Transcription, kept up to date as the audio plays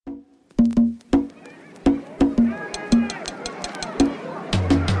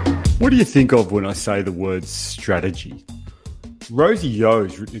What do you think of when I say the word strategy? Rosie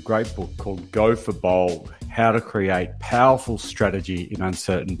Yo's written a great book called Go for Bold, How to Create Powerful Strategy in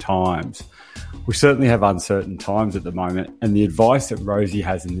Uncertain Times. We certainly have uncertain times at the moment, and the advice that Rosie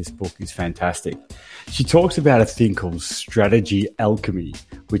has in this book is fantastic. She talks about a thing called strategy alchemy,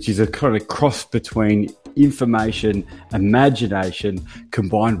 which is a kind of cross between information, imagination,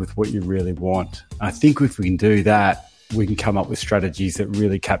 combined with what you really want. I think if we can do that, we can come up with strategies that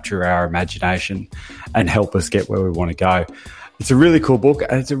really capture our imagination and help us get where we want to go. It's a really cool book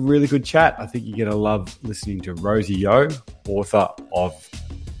and it's a really good chat. I think you're going to love listening to Rosie Yo, author of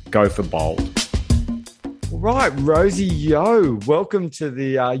Go for Bold. All right, Rosie Yo, welcome to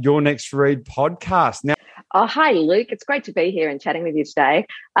the Your Next Read podcast. Now, hi, Luke. It's great to be here and chatting with you today.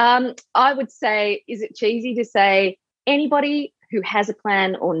 I would say, is it cheesy to say anybody who has a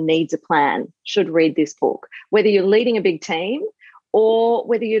plan or needs a plan should read this book, whether you're leading a big team or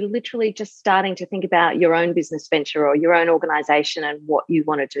whether you're literally just starting to think about your own business venture or your own organization and what you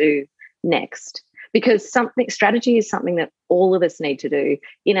want to do next? Because strategy is something that all of us need to do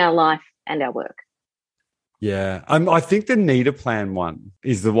in our life and our work. Yeah, I think the need a plan one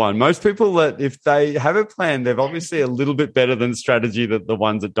is the one. Most people that if they have a plan, they're obviously a little bit better than strategy than the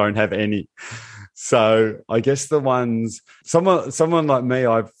ones that don't have any. So I guess the ones, someone like me,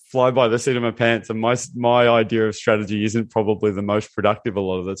 I fly by the seat of my pants, and my idea of strategy isn't probably the most productive a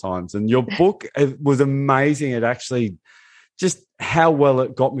lot of the times. And your book was amazing at actually just how well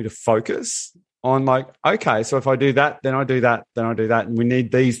it got me to focus on, like, okay, so if I do that, then I do that, then I do that, and we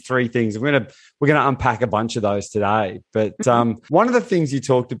need these three things. We're gonna unpack a bunch of those today. But one of the things you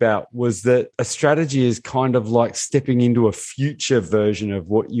talked about was that a strategy is kind of like stepping into a future version of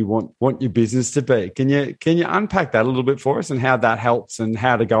what you want your business to be. Can you unpack that a little bit for us and how that helps and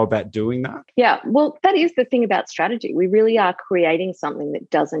how to go about doing that? Yeah, well, that is the thing about strategy. We really are creating something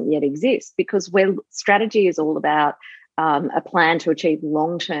that doesn't yet exist, because strategy is all about a plan to achieve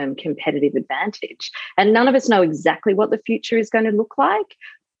long-term competitive advantage. And none of us know exactly what the future is going to look like,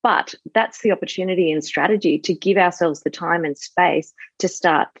 but that's the opportunity in strategy to give ourselves the time and space to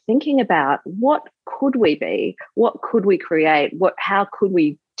start thinking about what could we be, what could we create, how could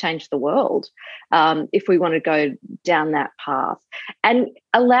we change the world if we want to go down that path. And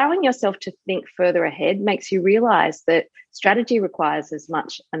allowing yourself to think further ahead makes you realize that strategy requires as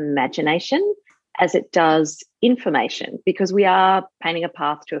much imagination as it does information, because we are painting a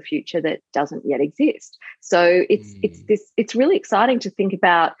path to a future that doesn't yet exist. So it's really exciting to think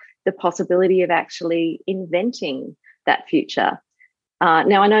about the possibility of actually inventing that future.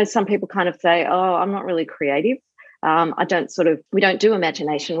 Now, I know some people kind of say, "Oh, I'm not really creative. We don't do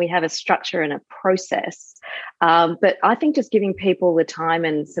imagination. We have a structure and a process." But I think just giving people the time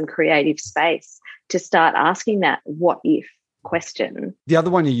and some creative space to start asking that "what if" question. The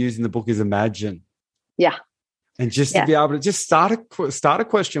other one you use in the book is imagine. Yeah. And just to be able to just start a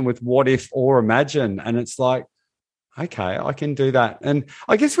question with what if or imagine. And it's like, okay, I can do that. And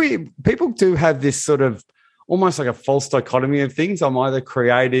I guess people do have this sort of almost like a false dichotomy of things. I'm either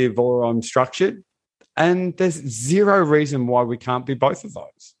creative or I'm structured. And there's zero reason why we can't be both of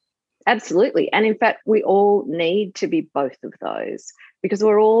those. Absolutely. And in fact, we all need to be both of those, because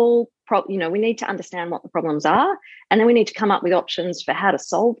we're all, we need to understand what the problems are, and then we need to come up with options for how to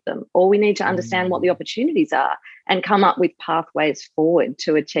solve them, or we need to understand what the opportunities are and come up with pathways forward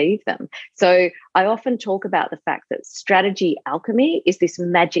to achieve them. So I often talk about the fact that strategy alchemy is this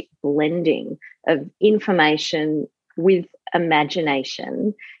magic blending of information with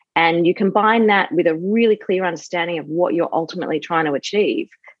imagination, and you combine that with a really clear understanding of what you're ultimately trying to achieve.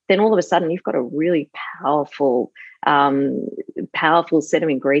 Then all of a sudden you've got a really powerful set of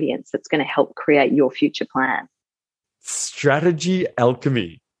ingredients that's going to help create your future plan. Strategy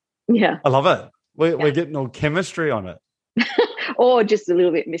alchemy. Yeah. I love it. We're getting all chemistry on it. Or just a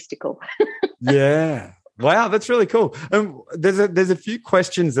little bit mystical. Yeah. Wow, that's really cool. There's a few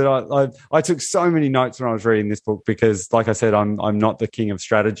questions that I took so many notes when I was reading this book, because, like I said, I'm not the king of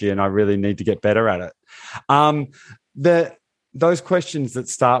strategy and I really need to get better at it. Those questions that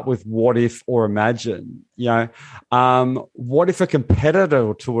start with what if or imagine, what if a competitor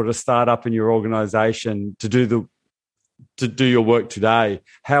were to start up in your organization to do your work today,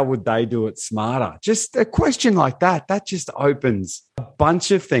 how would they do it smarter? Just a question like that just opens a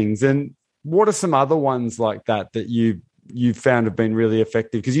bunch of things. And what are some other ones like that you've found have been really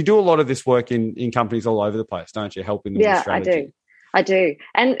effective? Because you do a lot of this work in companies all over the place, don't you? Helping them with strategy. I do.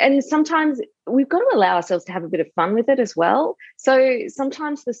 And sometimes we've got to allow ourselves to have a bit of fun with it as well. So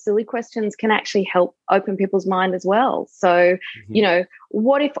sometimes the silly questions can actually help open people's mind as well. So,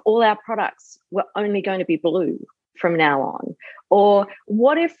 what if all our products were only going to be blue from now on? Or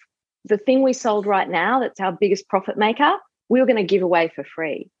what if the thing we sold right now that's our biggest profit maker, we were going to give away for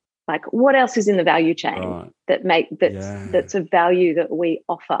free. Like, what else is in the value chain that's of value that we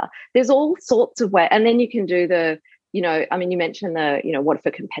offer? There's all sorts of ways. And then you can do you mentioned what if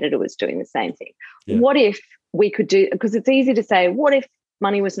a competitor was doing the same thing? Yeah. What if we could do, because it's easy to say, what if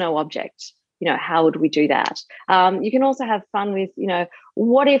money was no object? How would we do that? You can also have fun with,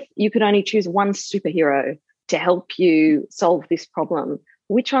 what if you could only choose one superhero to help you solve this problem?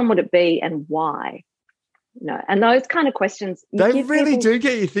 Which one would it be and why? And those kind of questions. They really do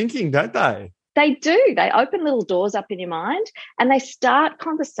get you thinking, don't they? They do. They open little doors up in your mind and they start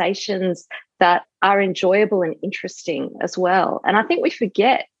conversations that are enjoyable and interesting as well. And I think we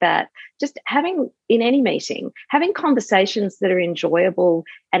forget that just in any meeting, having conversations that are enjoyable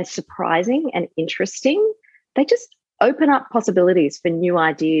and surprising and interesting, they just open up possibilities for new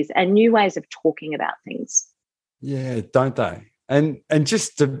ideas and new ways of talking about things. Yeah, don't they? And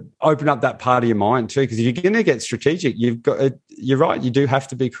just to open up that part of your mind too, because if you're going to get strategic, you're right, you do have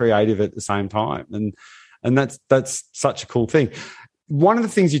to be creative at the same time, and that's such a cool thing. One of the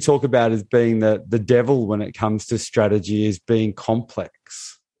things you talk about as being the devil when it comes to strategy is being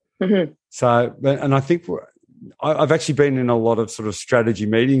complex. Mm-hmm. So, and I think I've actually been in a lot of sort of strategy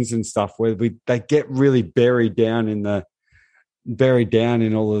meetings and stuff where they get really buried down in all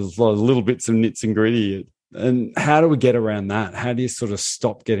those little bits of nits and gritty. And how do we get around that? How do you sort of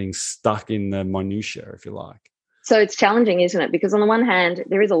stop getting stuck in the minutiae, if you like? So it's challenging, isn't it? Because on the one hand,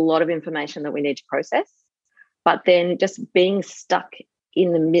 there is a lot of information that we need to process, but then just being stuck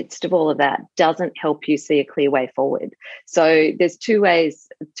in the midst of all of that doesn't help you see a clear way forward. So there's two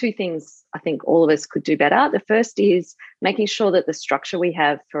things I think all of us could do better. The first is making sure that the structure we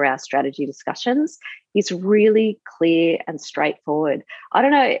have for our strategy discussions is really clear and straightforward. I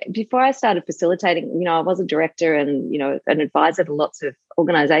don't know, before I started facilitating, I was a director and, an advisor to lots of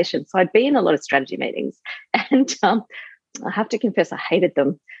organizations. So I'd be in a lot of strategy meetings and I have to confess I hated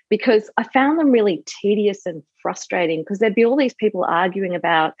them because I found them really tedious and frustrating because there'd be all these people arguing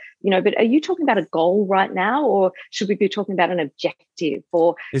about, but are you talking about a goal right now or should we be talking about an objective?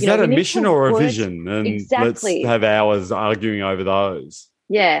 Or is that a mission or a vision? And exactly. Let's have hours arguing over those.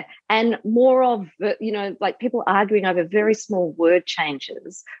 Yeah. And more of, like people arguing over very small word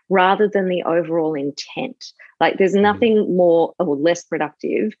changes rather than the overall intent. Like there's nothing more or less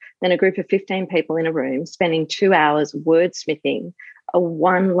productive than a group of 15 people in a room spending 2 hours wordsmithing a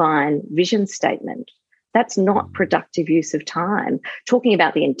one-line vision statement. That's not productive use of time. Talking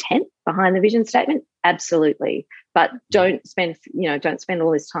about the intent behind the vision statement, absolutely. But don't spend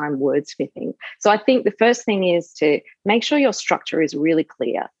all this time wordsmithing. So I think the first thing is to make sure your structure is really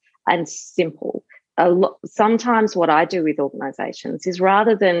clear and simple. Sometimes what I do with organizations is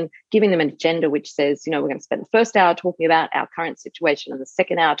rather than giving them an agenda which says, we're going to spend the first hour talking about our current situation and the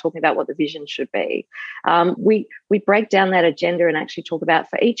second hour talking about what the vision should be, we break down that agenda and actually talk about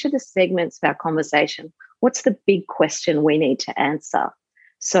for each of the segments of our conversation, what's the big question we need to answer?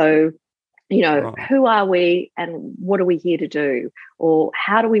 So, who are we and what are we here to do? Or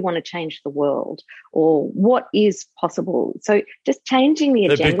how do we want to change the world? Or what is possible? So just changing the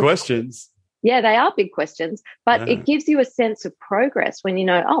agenda. They're big questions. Yeah, they are big questions, but it gives you a sense of progress when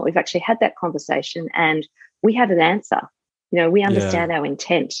we've actually had that conversation and we have an answer. We understand our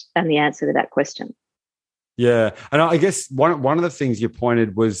intent and the answer to that question. Yeah. And I guess one of the things you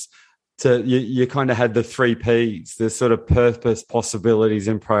pointed was you kind of had the 3 Ps, the sort of purpose, possibilities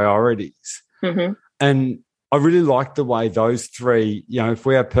and priorities. Mm-hmm. And I really like the way those 3, if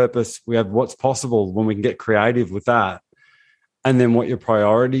we have purpose, we have what's possible when we can get creative with that. And then what your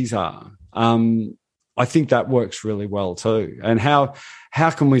priorities are. I think that works really well too. And how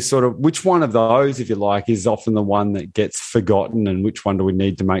can we which one of those, if you like, is often the one that gets forgotten and which one do we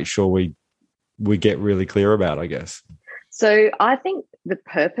need to make sure we get really clear about, I guess? So I think the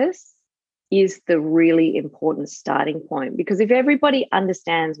purpose is the really important starting point because if everybody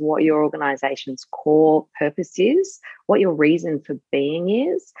understands what your organization's core purpose is, what your reason for being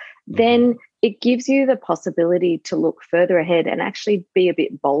is, then it gives you the possibility to look further ahead and actually be a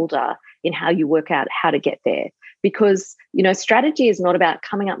bit bolder in how you work out how to get there. Because, strategy is not about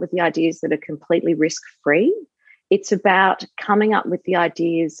coming up with the ideas that are completely risk-free. It's about coming up with the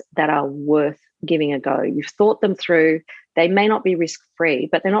ideas that are worth giving a go. You've thought them through. They may not be risk-free,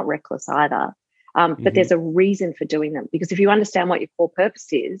 but they're not reckless either. But there's a reason for doing them because if you understand what your core purpose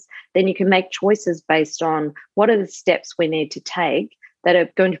is, then you can make choices based on what are the steps we need to take that are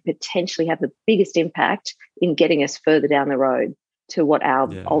going to potentially have the biggest impact in getting us further down the road to what our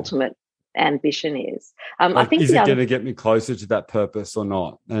ultimate ambition is. I think is it going to get me closer to that purpose or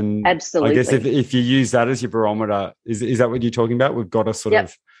not? And absolutely. I guess if you use that as your barometer, is that what you're talking about? We've got to sort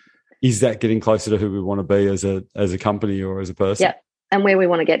of is that getting closer to who we want to be as a company or as a person? Yeah, and where we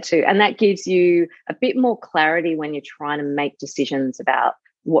want to get to. And that gives you a bit more clarity when you're trying to make decisions about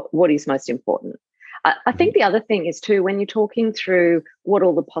what is most important. I think the other thing is too, when you're talking through what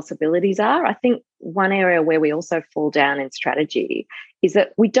all the possibilities are, I think one area where we also fall down in strategy is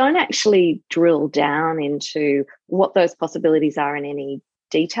that we don't actually drill down into what those possibilities are in any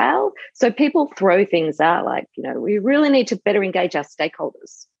detail. So people throw things out like, we really need to better engage our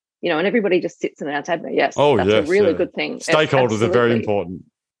stakeholders, and everybody just sits in our table. Yes, that's a really good thing. Stakeholders are very important.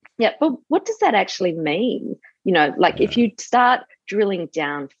 Yeah, but what does that actually mean? If you start drilling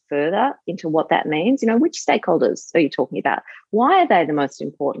down further into what that means, which stakeholders are you talking about? Why are they the most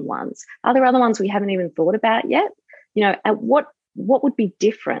important ones? Are there other ones we haven't even thought about yet? And what would be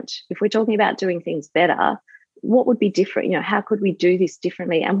different if we're talking about doing things better? What would be different? How could we do this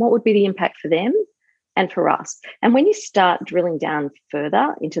differently? And what would be the impact for them and for us? And when you start drilling down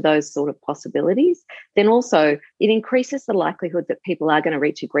further into those sort of possibilities, then also it increases the likelihood that people are going to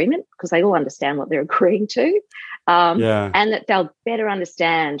reach agreement because they all understand what they're agreeing to, and that they'll better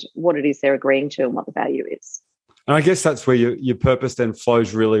understand what it is they're agreeing to and what the value is. And I guess that's where your purpose then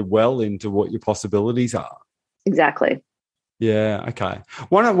flows really well into what your possibilities are. Exactly. Yeah, okay.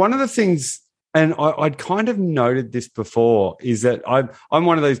 One of the things, and I'd kind of noted this before, is that I'm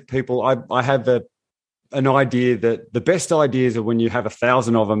one of those people, I have an idea that the best ideas are when you have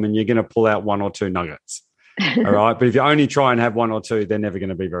 1,000 of them and you're going to pull out one or two nuggets. All right. But if you only try and have one or two, they're never going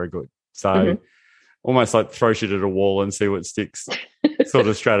to be very good. So almost like throw shit at a wall and see what sticks sort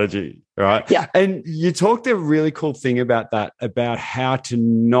of strategy. Right. Yeah. And you talked a really cool thing about that, about how to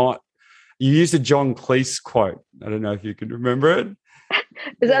not, you used a John Cleese quote. I don't know if you can remember it.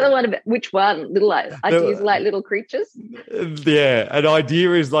 Is that the one about which one? Ideas like little creatures? Yeah, an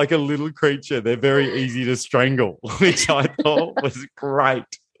idea is like a little creature. They're very easy to strangle, which I thought was great.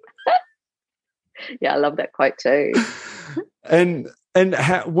 Yeah, I love that quote too. And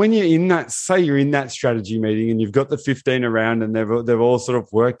when you're in that, say you're in that strategy meeting and you've got the 15 around and they've all sort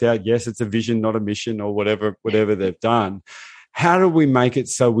of worked out, yes, it's a vision, not a mission, or whatever they've done. How do we make it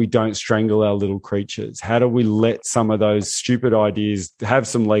so we don't strangle our little creatures? How do we let some of those stupid ideas have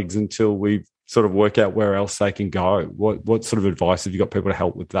some legs until we sort of work out where else they can go? What sort of advice have you got people to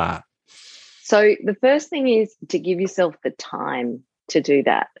help with that? So the first thing is to give yourself the time to do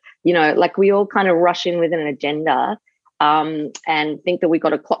that. We all kind of rush in with an agenda and think that we've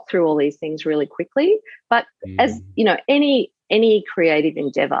got to clock through all these things really quickly. But as any creative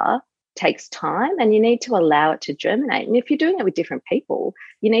endeavor takes time, and you need to allow it to germinate. And if you're doing it with different people,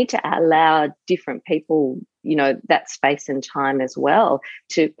 you need to allow different people, that space and time as well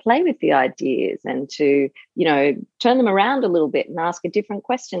to play with the ideas and to, turn them around a little bit and ask a different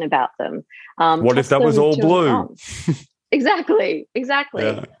question about them. What if that was all blue? Exactly.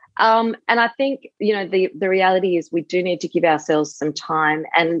 Yeah. And I think, the reality is we do need to give ourselves some time.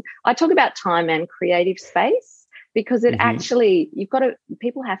 And I talk about time and creative space, because it actually,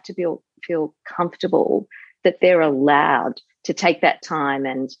 people have to feel comfortable that they're allowed to take that time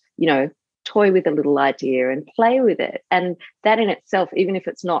and, toy with a little idea and play with it. And that in itself, even if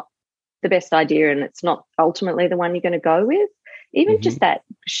it's not the best idea and it's not ultimately the one you're going to go with, even just that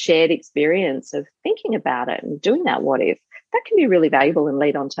shared experience of thinking about it and doing that what if, that can be really valuable and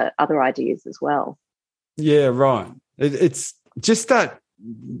lead on to other ideas as well. Yeah, right. It's just that,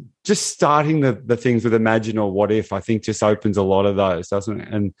 just starting the things with imagine or what if, I think just opens a lot of those, doesn't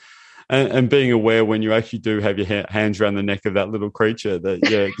it? And being aware when you actually do have your hands around the neck of that little creature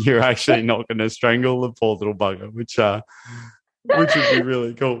that you're actually not going to strangle the poor little bugger, which would be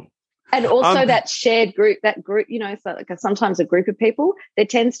really cool. And also that shared group, so like sometimes a group of people, there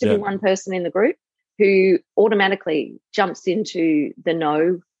tends to be one person in the group who automatically jumps into the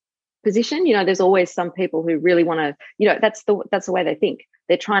no position. There's always some people who really want to, that's the way they think.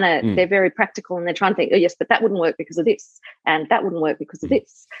 They're trying to, they're very practical and they're trying to think, oh yes, but that wouldn't work because of this, and that wouldn't work because of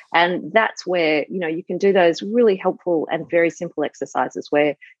this. And that's where, you can do those really helpful and very simple exercises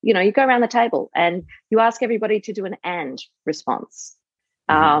where, you go around the table and you ask everybody to do an and response,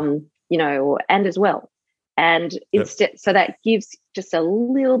 or and as well. And instead, so that gives just a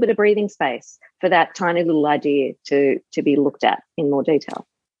little bit of breathing space for that tiny little idea to be looked at in more detail.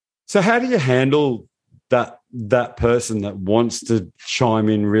 So how do you handle that person that wants to chime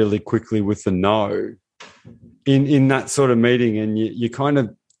in really quickly with the no in that sort of meeting, and you kind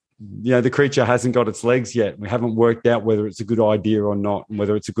of, the creature hasn't got its legs yet. We haven't worked out whether it's a good idea or not, and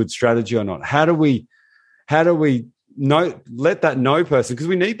whether it's a good strategy or not. How do we let that no person, because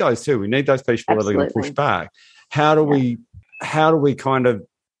we need those too. We need those people that are going to push back. How do we kind of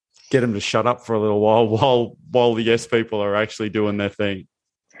get them to shut up for a little while the yes people are actually doing their thing?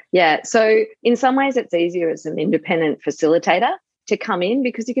 Yeah. So in some ways, it's easier as an independent facilitator to come in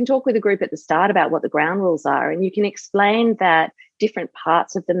because you can talk with a group at the start about what the ground rules are, and you can explain that different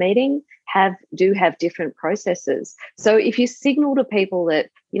parts of the meeting do have different processes. So if you signal to people that,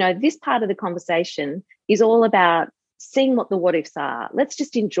 this part of the conversation is all about seeing what the what ifs are, let's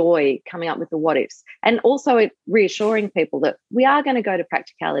just enjoy coming up with the what ifs. And also reassuring people that we are going to go to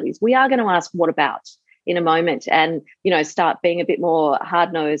practicalities. We are going to ask what about in a moment and, start being a bit more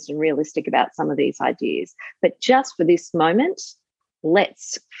hard-nosed and realistic about some of these ideas. But just for this moment,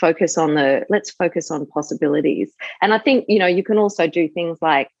 let's focus on possibilities. And I think, you can also do things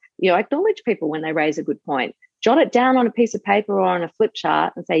like, acknowledge people when they raise a good point. Jot it down on a piece of paper or on a flip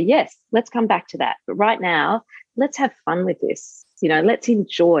chart and say, yes, let's come back to that. But right now, let's have fun with this. Let's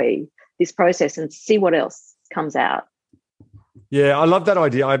enjoy this process and see what else comes out. Yeah, I love that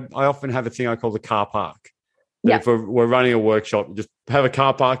idea. I often have a thing I call the car park. Yeah. If we're running a workshop, just have a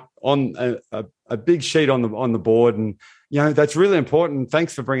car park on a big sheet on the board. And, that's really important.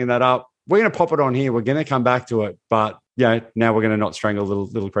 Thanks for bringing that up. We're going to pop it on here. We're going to come back to it. But, now we're going to not strangle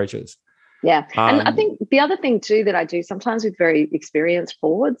little creatures. Yeah. And I think the other thing too that I do sometimes with very experienced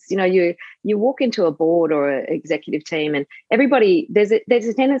boards, you walk into a board or an executive team and everybody, there's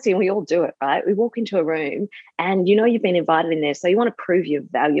a tendency, and we all do it, right? We walk into a room and you've been invited in there, so you want to prove you're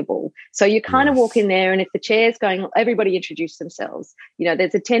valuable. So you kind of walk in there, and if the chair's going, everybody introduce themselves.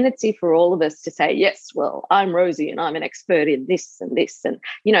 There's a tendency for all of us to say, yes, well, I'm Rosie and I'm an expert in this and this, and,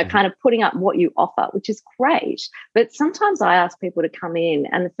 kind of putting up what you offer, which is great. But sometimes I ask people to come in,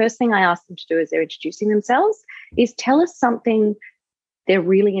 and the first thing I ask them to do as they're introducing themselves is tell us something they're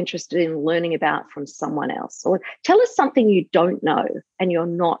really interested in learning about from someone else, or tell us something you don't know and you're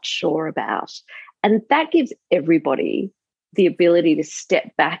not sure about. And that gives everybody the ability to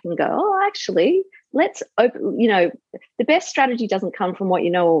step back and go, oh, actually, let's open, the best strategy doesn't come from what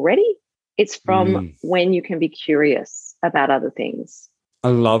you know already. It's from when you can be curious about other things. I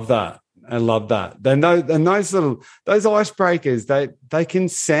love that. Then those icebreakers, they can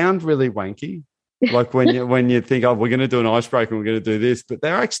sound really wanky. Like when you think, oh, we're going to do an icebreaker, we're going to do this, but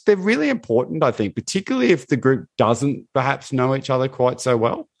they're really important, I think, particularly if the group doesn't perhaps know each other quite so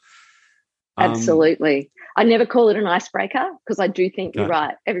well. Absolutely. I never call it an icebreaker because I do think you're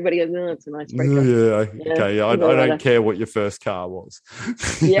right. Everybody goes, no, it's an icebreaker. Yeah. Okay. Yeah. I don't care what your first car was.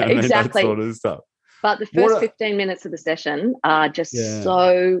 Yeah, exactly. That sort of stuff. But the first 15 minutes of the session are just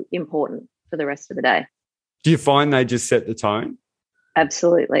so important for the rest of the day. Do you find they just set the tone?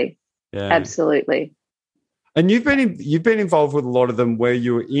 Absolutely. Yeah. Absolutely. And you've been involved with a lot of them where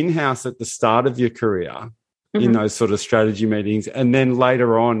you were in-house at the start of your career in those sort of strategy meetings, and then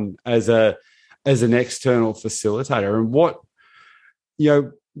later on as an external facilitator. And what,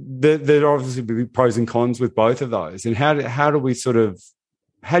 there obviously be pros and cons with both of those. And how do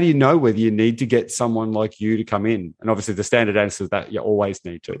you know whether you need to get someone like you to come in? And obviously the standard answer is that you always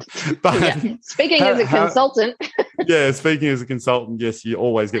need to. But speaking as a consultant. Speaking as a consultant, yes, you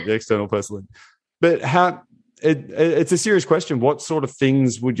always get the external person in. But it's a serious question. What sort of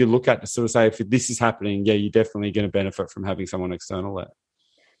things would you look at to sort of say, if this is happening, you're definitely going to benefit from having someone external there?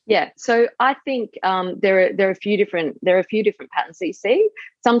 Yeah, so I think there are a few different patterns that you see.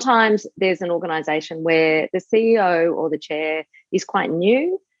 Sometimes there's an organisation where the CEO or the chair is quite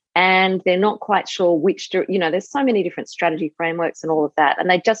new and they're not quite sure there's so many different strategy frameworks and all of that, and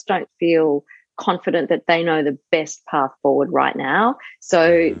they just don't feel confident that they know the best path forward right now.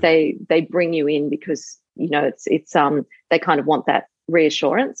 So they bring you in because it's they kind of want that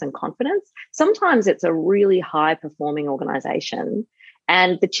reassurance and confidence. Sometimes it's a really high performing organisation,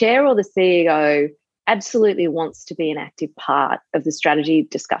 and the chair or the CEO absolutely wants to be an active part of the strategy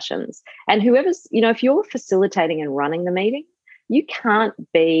discussions. And whoever's, if you're facilitating and running the meeting, you can't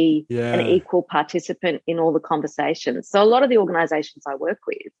be an equal participant in all the conversations. So a lot of the organizations I work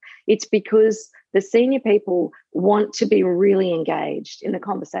with, it's because the senior people want to be really engaged in the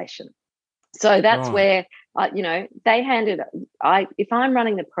conversation. So that's where, they hand it. If I'm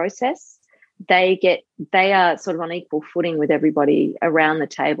running the process, they are sort of on equal footing with everybody around the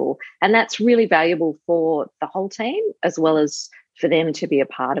table. And that's really valuable for the whole team as well as for them to be a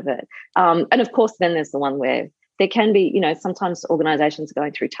part of it. And of course, then there's the one where there can be, sometimes organizations are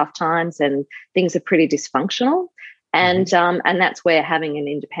going through tough times and things are pretty dysfunctional. And that's where having an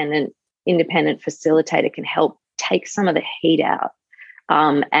independent facilitator can help take some of the heat out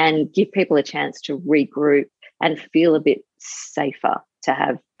and give people a chance to regroup and feel a bit safer to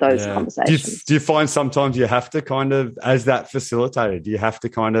have those conversations. Do you find sometimes you have to kind of, as that facilitator, do you have to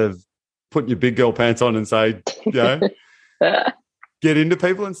kind of put your big girl pants on and say, get into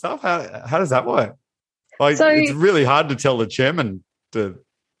people and stuff? How does that work? It's really hard to tell the chairman to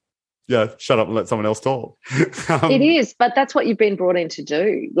shut up and let someone else talk. It is, but that's what you've been brought in to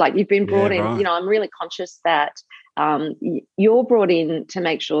do. Like you've been brought in, right. I'm really conscious that you're brought in to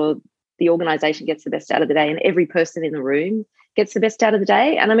make sure the organisation gets the best out of the day and every person in the room gets the best out of the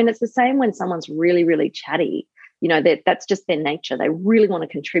day. And I mean, it's the same when someone's really, really chatty, that's just their nature. They really want to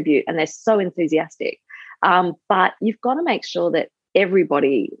contribute and they're so enthusiastic. But you've got to make sure that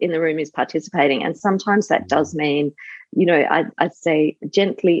everybody in the room is participating. And sometimes that does mean, I'd say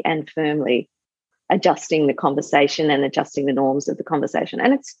gently and firmly adjusting the conversation and adjusting the norms of the conversation.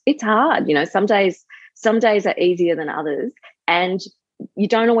 And it's hard, some days are easier than others. And you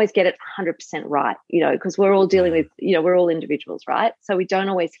don't always get it 100% right, because we're all dealing with, we're all individuals, right? So we don't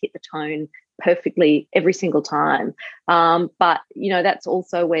always hit the tone perfectly every single time. But, that's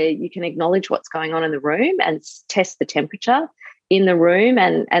also where you can acknowledge what's going on in the room and test the temperature in the room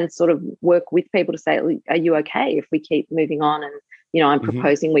and sort of work with people to say, are you okay if we keep moving on? And, I'm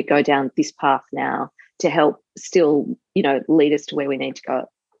proposing we go down this path now to help still, lead us to where we need to go.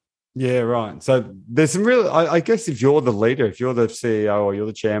 Yeah, right. So there's some real, I guess if you're the leader, if you're the CEO or you're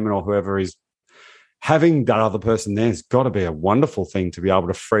the chairman or whoever is having that other person there, it's got to be a wonderful thing to be able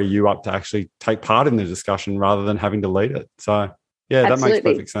to free you up to actually take part in the discussion rather than having to lead it. So, yeah, Absolutely. That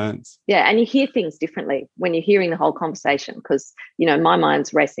makes perfect sense. Yeah, and you hear things differently when you're hearing the whole conversation because, my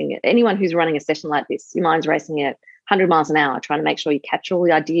mind's racing. Anyone who's running a session like this, your mind's racing at 100 miles an hour, trying to make sure you capture all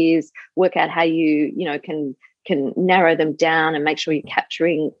the ideas, work out how you, can narrow them down and make sure you're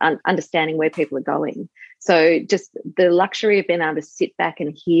capturing, understanding where people are going. So just the luxury of being able to sit back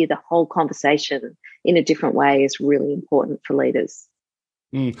and hear the whole conversation in a different way is really important for leaders.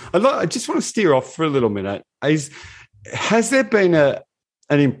 I just want to steer off for a little minute. Has there been an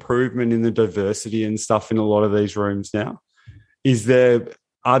improvement in the diversity and stuff in a lot of these rooms now?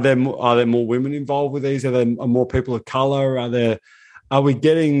 Are there more women involved with these? Are there more people of colour?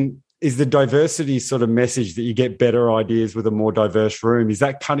 Is the diversity sort of message that you get better ideas with a more diverse room, is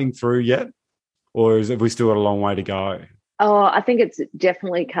that cutting through yet? Or have we still got a long way to go? Oh, I think it's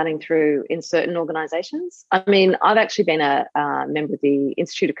definitely cutting through in certain organisations. I mean, I've actually been a member of the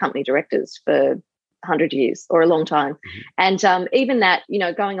Institute of Company Directors for 100 years or a long time. And even that,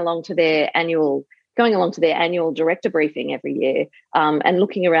 going along to their annual director briefing every year and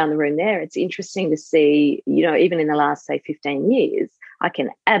looking around the room there, it's interesting to see, even in the last, say, 15 years, I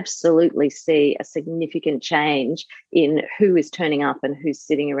can absolutely see a significant change in who is turning up and who's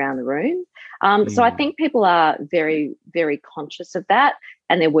sitting around the room. So I think people are very, very conscious of that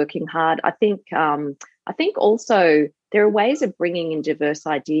and they're working hard. I think also there are ways of bringing in diverse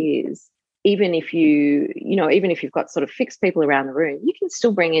ideas. Even if you've got sort of fixed people around the room, you can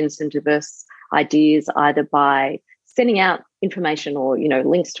still bring in some diverse ideas either by sending out information or,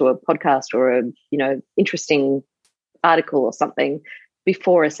 links to a podcast or a, interesting article or something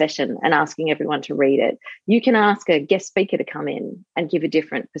before a session and asking everyone to read it. You can ask a guest speaker to come in and give a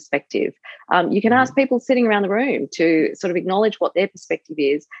different perspective. You can ask people sitting around the room to sort of acknowledge what their perspective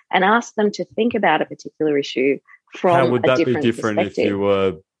is and ask them to think about a particular issue from a different perspective. How would that be different if you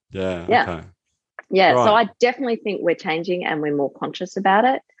were... Yeah. Okay. Yeah. Right. So I definitely think we're changing and we're more conscious about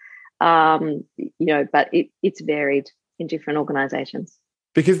it. But it's varied in different organisations.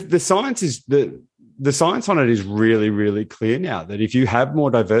 Because the science is the science on it is really, really clear now that if you have more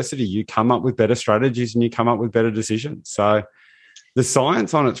diversity, you come up with better strategies and you come up with better decisions. So the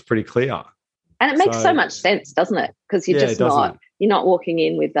science on it's pretty clear. And it makes so much sense, doesn't it? Because you're not walking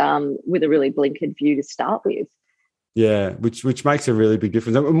in with a really blinkered view to start with. Yeah, which makes a really big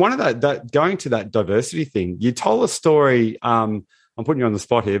difference. And one of that going to that diversity thing, you told a story. I'm putting you on the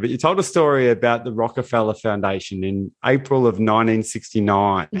spot here, but you told a story about the Rockefeller Foundation in April of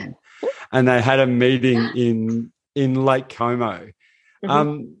 1969, and they had a meeting in Lake Como.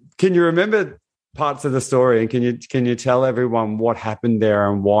 Can you remember parts of the story, and can you tell everyone what happened there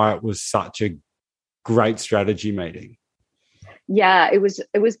and why it was such a great strategy meeting? Yeah, it was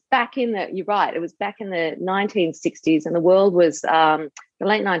back in you're right, it was back in the 1960s and the world was, the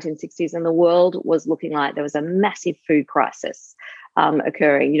late 1960s, and the world was looking like there was a massive food crisis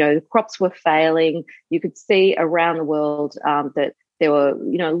occurring. The crops were failing. You could see around the world that there were,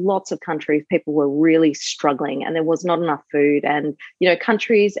 lots of countries, people were really struggling and there was not enough food. And,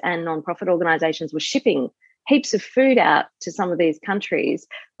 countries and nonprofit organizations were shipping heaps of food out to some of these countries,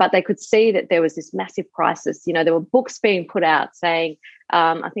 but they could see that there was this massive crisis. There were books being put out saying,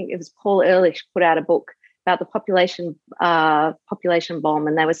 I think it was Paul Ehrlich put out a book about the population bomb,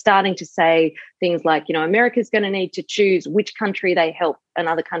 and they were starting to say things like, America's going to need to choose which country they help, and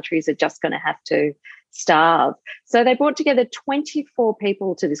other countries are just going to have to, starve. So they brought together 24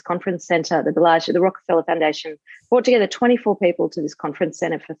 people to this conference centre. The Rockefeller Foundation brought together 24 people to this conference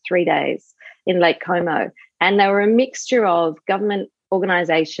centre for 3 days in Lake Como. And they were a mixture of government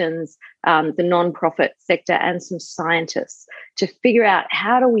organisations, the non-profit sector, and some scientists to figure out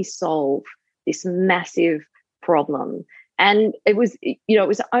how do we solve this massive problem. And it was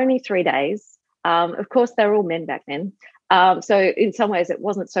only 3 days. Of course, they were all men back then. So in some ways it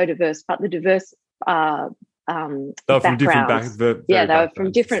wasn't so diverse, but the diverse they were from different they were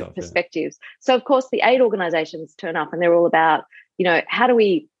from different perspectives. Yeah. So of course the aid organizations turn up and they're all about, how do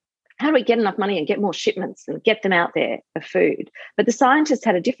we get enough money and get more shipments and get them out there of food? But the scientists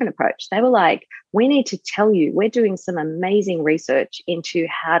had a different approach. They were like, we need to tell you, we're doing some amazing research into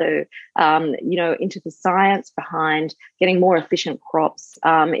how to, into the science behind getting more efficient crops,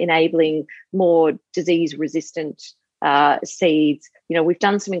 enabling more disease-resistant seeds. We've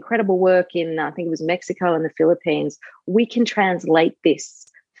done some incredible work in, I think it was Mexico and the Philippines. We can translate this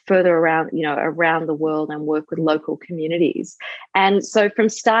further around the world and work with local communities. And so from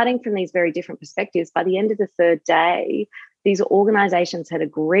starting from these very different perspectives, by the end of the third day, these organizations had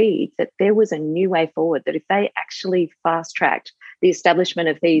agreed that there was a new way forward, that if they actually fast-tracked the establishment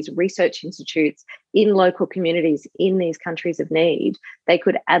of these research institutes in local communities in these countries of need, they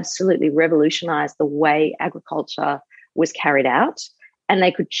could absolutely revolutionize the way agriculture was carried out, and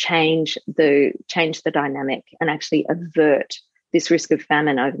they could change the dynamic and actually avert this risk of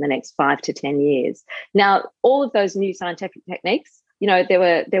famine over the next 5 to 10 years. Now, all of those new scientific techniques, there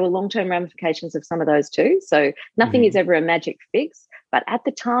were long-term ramifications of some of those too. So nothing is ever a magic fix. But at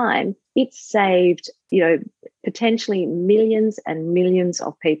the time, it saved, potentially millions and millions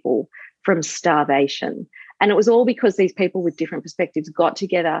of people from starvation. And it was all because these people with different perspectives got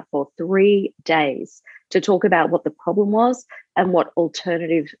together for 3 days to talk about what the problem was and what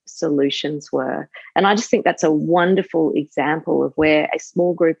alternative solutions were. And I just think that's a wonderful example of where a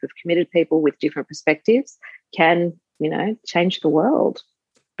small group of committed people with different perspectives can, change the world.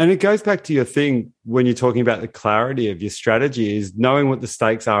 And it goes back to your thing when you're talking about the clarity of your strategy is knowing what the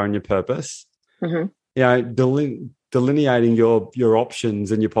stakes are and your purpose, delineating your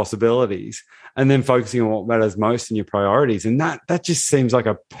options and your possibilities, and then focusing on what matters most and your priorities. And that just seems like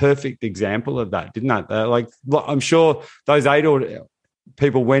a perfect example of that, didn't it? Like, I'm sure those aid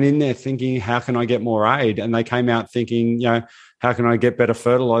people went in there thinking, how can I get more aid? And they came out thinking, how can I get better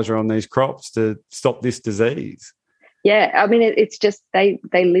fertilizer on these crops to stop this disease? Yeah, I mean, it's just they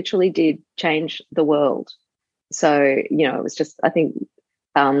literally did change the world. So, it was just, I think,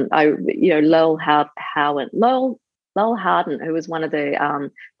 Lowell Hardin, who was one of the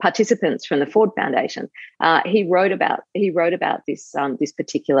participants from the Ford Foundation, he wrote about this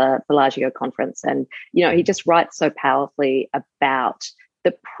particular Bellagio conference, and he just writes so powerfully about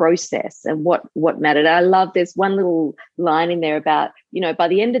the process and what mattered. I love there's one little line in there about by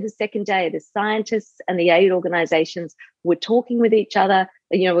the end of the second day, the scientists and the aid organizations were talking with each other,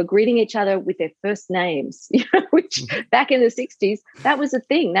 were greeting each other with their first names, which back in the 60s, that was a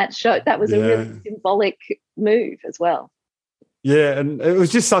thing. That was a really symbolic move as well. Yeah, and it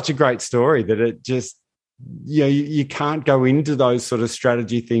was just such a great story that it just, you can't go into those sort of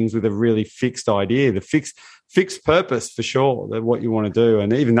strategy things with a really fixed idea, the fixed purpose for sure, that what you want to do,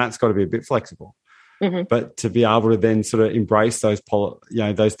 and even that's got to be a bit flexible. But to be able to then sort of embrace those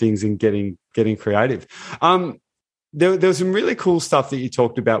those things and getting creative. There was some really cool stuff that you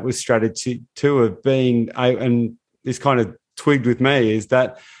talked about with strategy too, of being, and this kind of twigged with me, is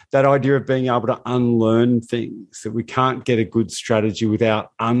that idea of being able to unlearn things, that we can't get a good strategy without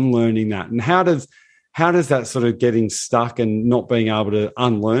unlearning that. And how does that sort of getting stuck and not being able to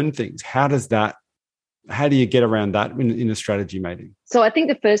unlearn things, how do you get around that in a strategy meeting? So I think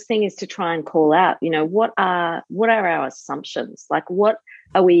the first thing is to try and call out, what are our assumptions? Like, what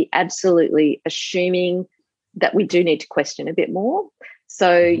are we absolutely assuming that we do need to question a bit more?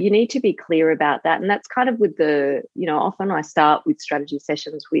 So you need to be clear about that. And that's kind of with often I start with strategy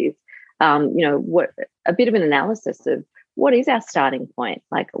sessions with, what a bit of an analysis of what is our starting point?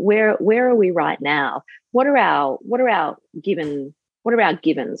 Like, where are we right now? What are our givens? What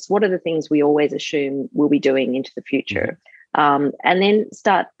are the things we always assume we'll be doing into the future? And then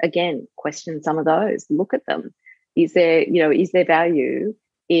start again, question some of those, look at them. Is there value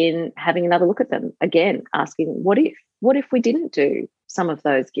in having another look at them? Again, asking what if we didn't do some of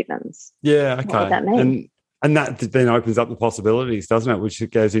those givens? Yeah, okay. What would that mean? And that then opens up the possibilities, doesn't it? Which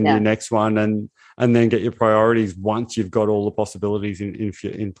goes into your next one, and then get your priorities once you've got all the possibilities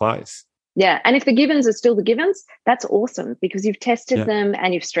in place. Yeah, and if the givens are still the givens, that's awesome, because you've tested them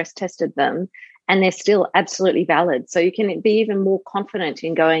and you've stress tested them, and they're still absolutely valid. So you can be even more confident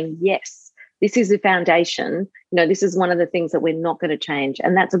in going, yes, this is the foundation. This is one of the things that we're not going to change.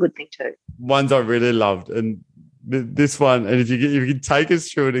 And that's a good thing too. Ones I really loved. And this one, and if you can take us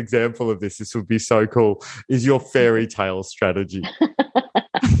through an example of this would be so cool, is your fairy tale strategy.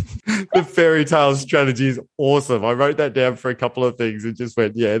 The fairy tale strategy is awesome. I wrote that down for a couple of things and just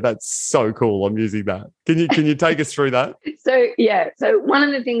went, yeah, that's so cool. I'm using that. Can you take us through that? So one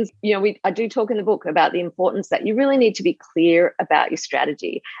of the things, I do talk in the book about the importance that you really need to be clear about your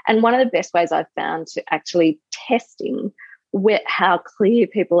strategy. And one of the best ways I've found to actually testing how clear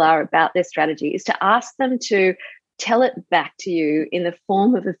people are about their strategy is to ask them to tell it back to you in the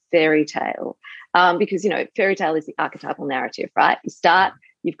form of a fairy tale. Because, fairy tale is the archetypal narrative, right? You start,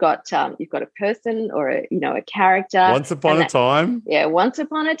 you've got a person or a character. Once upon a time. Yeah, once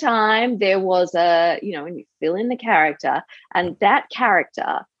upon a time, there was and you fill in the character, and that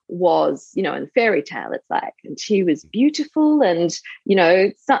character was, in the fairy tale, it's like, and she was beautiful and,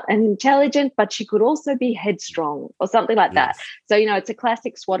 and intelligent, but she could also be headstrong or something like that. So, it's a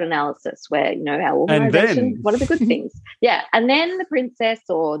classic SWOT analysis where, our organization, what are the good things? Yeah. And then the princess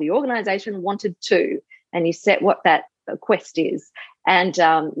or the organization wanted to, and you set what that quest is and,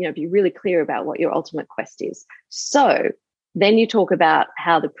 be really clear about what your ultimate quest is. So then you talk about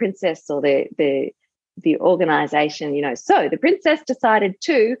how the princess or the organization, so the princess decided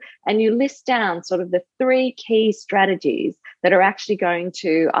to, and you list down sort of the 3 key strategies that are actually going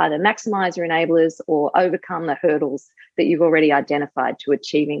to either maximize your enablers or overcome the hurdles that you've already identified to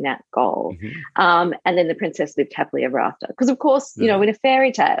achieving that goal. Mm-hmm. And then the princess lived happily ever after. Because, of course, in a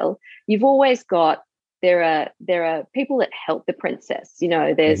fairy tale, you've always got, there are people that help the princess.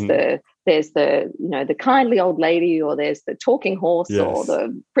 There's the kindly old lady, or there's the talking horse, or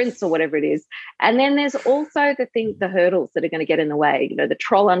the prince, or whatever it is. And then there's also the hurdles that are going to get in the way. The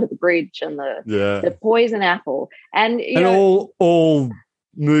troll under the bridge and the poison apple. And all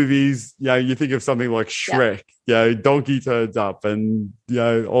movies, you think of something like Shrek. Donkey turns up, and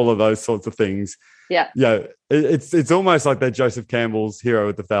all of those sorts of things. It's almost like that Joseph Campbell's Hero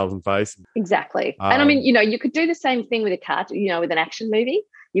with 1,000 Faces. Exactly. And I mean, you could do the same thing with with an action movie.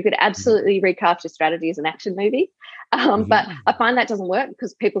 You could absolutely recast your strategy as an action movie. But I find that doesn't work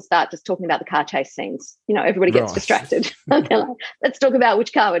because people start just talking about the car chase scenes. Everybody gets distracted. They're like, let's talk about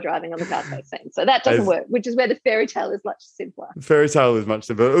which car we're driving on the car chase scene. So that doesn't work, which is where the fairy tale is much simpler. Fairy tale is much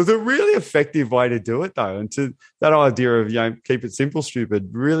simpler. It was a really effective way to do it, though. And to that idea of, keep it simple,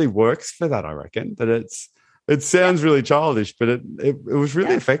 stupid, really works for that, I reckon. That it sounds really childish, but it was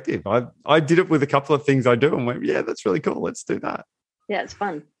really effective. I did it with a couple of things I do and went, yeah, that's really cool. Let's do that. Yeah, it's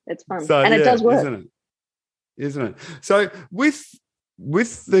fun. It's fun. So, and it does work. Isn't it? So with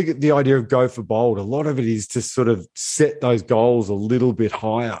the idea of go for bold, a lot of it is to sort of set those goals a little bit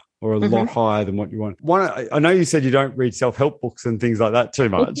higher or a lot higher than what you want. I know you said you don't read self-help books and things like that too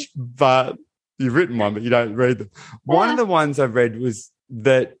much, but you've written one, but you don't read them. Yeah. One of the ones I've read was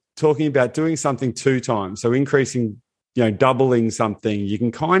that talking about doing something 2 times, so increasing, doubling something, you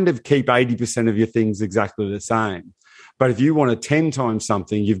can kind of keep 80% of your things exactly the same. But if you want to 10 times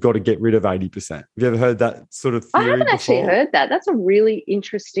something, you've got to get rid of 80%. Have you ever heard that sort of theory I haven't before? Actually heard that. That's a really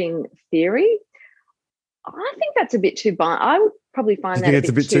interesting theory. I think that's a bit too binary. I would probably find that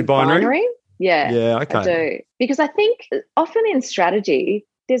a bit too binary. Yeah. Yeah, okay. I do. Because I think often in strategy,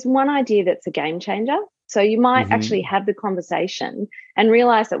 there's one idea that's a game changer. So you might actually have the conversation and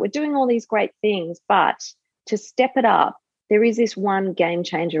realize that we're doing all these great things, but to step it up, there is this one game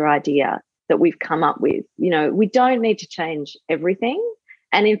changer idea that we've come up with. We don't need to change everything.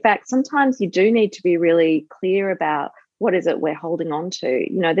 And in fact, sometimes you do need to be really clear about what is it we're holding on to.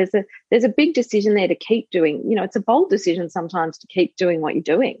 There's a big decision there to keep doing. It's a bold decision sometimes to keep doing what you're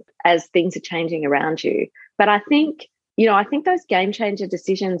doing as things are changing around you. But I think those game changer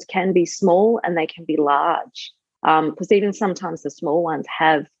decisions can be small and they can be large, because even sometimes the small ones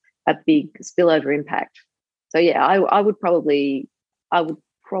have a big spillover impact. So yeah, I would probably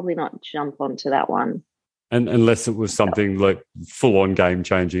not jump onto that one. And unless it was something like full-on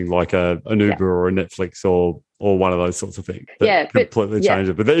game-changing, like an Uber or a Netflix or one of those sorts of things. Completely change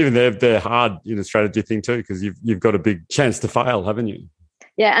it. But even they're hard in a strategy thing too, because you've got a big chance to fail, haven't you?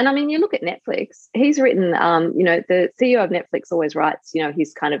 Yeah, and I mean, you look at Netflix. He's written, the CEO of Netflix always writes,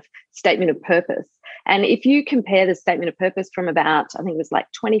 his kind of statement of purpose. And if you compare the statement of purpose from about, I think it was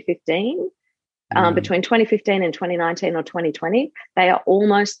like 2015, between 2015 and 2019 or 2020, they are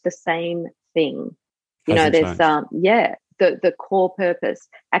almost the same thing. There's the core purpose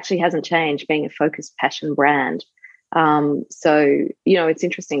actually hasn't changed, being a focused passion brand. So it's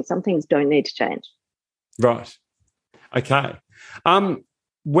interesting. Some things don't need to change. Right. Okay.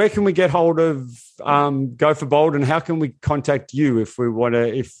 where can we get hold of Go for Bold, and how can we contact you if we want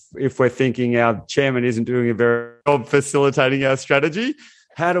to, if we're thinking our chairman isn't doing a very good job facilitating our strategy?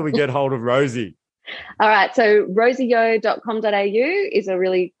 How do we get hold of Rosie? All right. So rosieyo.com.au is a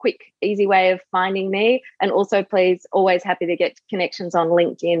really quick, easy way of finding me. And also, please, always happy to get connections on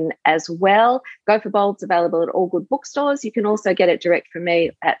LinkedIn as well. Go for Bold's available at all good bookstores. You can also get it direct from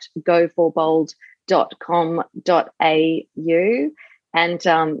me at goforbold.com.au. And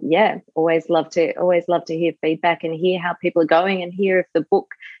always love to hear feedback and hear how people are going, and hear if the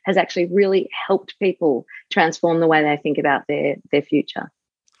book has actually really helped people transform the way they think about their future.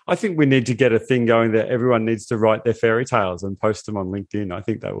 I think we need to get a thing going that everyone needs to write their fairy tales and post them on LinkedIn. I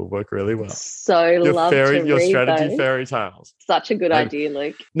think that will work really well. Your strategy those. Fairy tales. Such a good idea,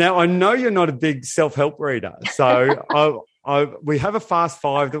 Luke. Now, I know you're not a big self-help reader, so we have a fast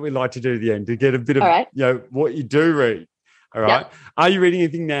five that we like to do at the end to get a bit of what you do read. All right. Yep. Are you reading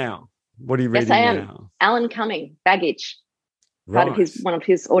anything now? What are you reading now? Yes, I am. Alan Cumming, Baggage, part of one of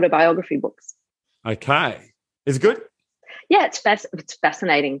his autobiography books. Okay. Is it good? Yeah, it's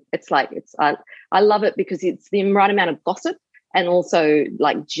fascinating. I love it because it's the right amount of gossip and also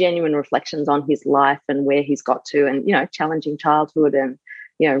like genuine reflections on his life and where he's got to, and, challenging childhood and,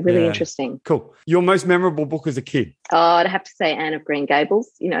 really interesting. Cool. Your most memorable book as a kid? Oh, I'd have to say Anne of Green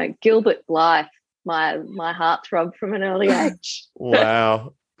Gables. Gilbert Blythe. My heartthrob from an early age.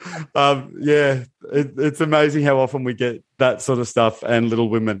 Wow. It's amazing how often we get that sort of stuff, and Little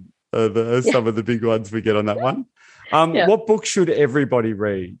Women are some of the big ones we get on that one. What book should everybody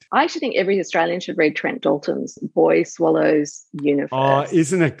read? I actually think every Australian should read Trent Dalton's Boy Swallows Universe. Oh,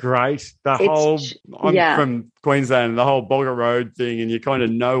 isn't it great? I'm from Queensland, the whole Bogger Road thing, and you kind of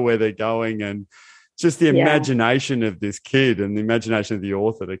know where they're going, and just the imagination of this kid and the imagination of the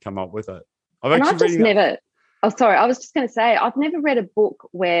author to come up with it. I was just going to say, I've never read a book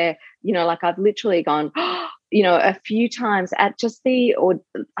where, I've literally gone, a few times at just I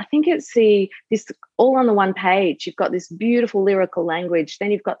think it's this all on the one page. You've got this beautiful lyrical language, then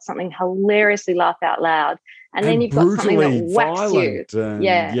you've got something hilariously laugh out loud, and then you've got something that whacks you.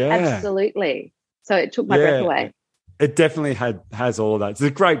 Absolutely. So it took my breath away. It definitely has all of that. It's a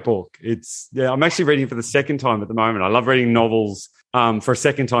great book. I'm actually reading it for the second time at the moment. I love reading novels for a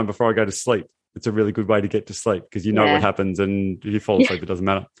second time before I go to sleep. It's a really good way to get to sleep because you know what happens, and if you fall asleep, it doesn't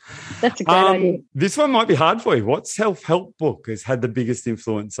matter. That's a great idea. This one might be hard for you. What self-help book has had the biggest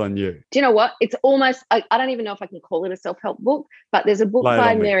influence on you? Do you know what? It's almost, I don't even know if I can call it a self-help book, but there's a book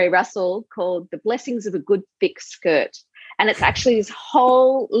by Mary Russell called The Blessings of a Good Thick Skirt. And it's actually this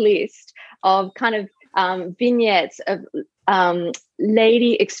whole list of kind of vignettes of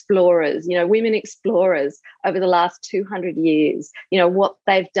lady explorers, women explorers over the last 200 years, what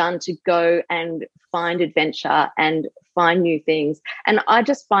they've done to go and find adventure and find new things. And I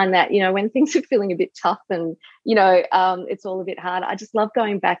just find that, when things are feeling a bit tough and, it's all a bit hard, I just love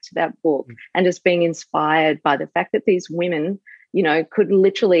going back to that book and just being inspired by the fact that these women, could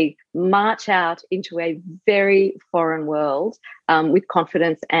literally march out into a very foreign world with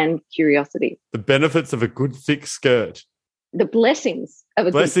confidence and curiosity. The benefits of a good thick skirt. The blessings of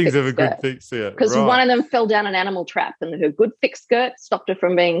a good thick skirt. Because one of them fell down an animal trap, and her good thick skirt stopped her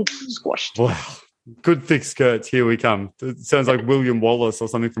from being squashed. Wow. Good thick skirts. Here we come. It sounds like William Wallace or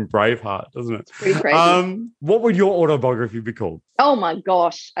something from Braveheart, doesn't it? It's pretty crazy. What would your autobiography be called? Oh, my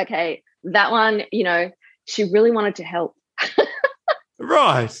gosh. Okay. That one, she really wanted to help.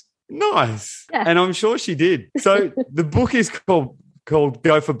 Right. Nice. Yeah. And I'm sure she did. So the book is called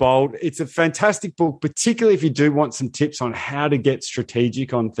Go for Bold. It's a fantastic book, particularly if you do want some tips on how to get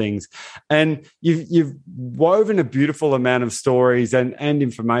strategic on things. And you've woven a beautiful amount of stories and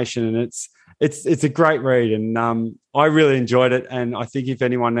information, and it's a great read. And I really enjoyed it. And I think if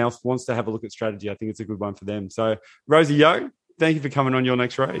anyone else wants to have a look at strategy, I think it's a good one for them. So Rosie Yo, thank you for coming on Your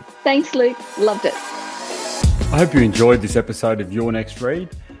Next Read. Thanks, Luke. Loved it. I hope you enjoyed this episode of Your Next Read.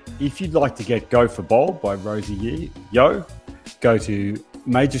 If you'd like to get Go for Bold by Rosie Yo, go to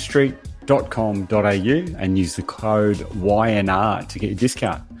majorstreet.com.au and use the code YNR to get your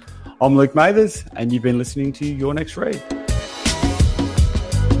discount. I'm Luke Mathers, and you've been listening to Your Next Read.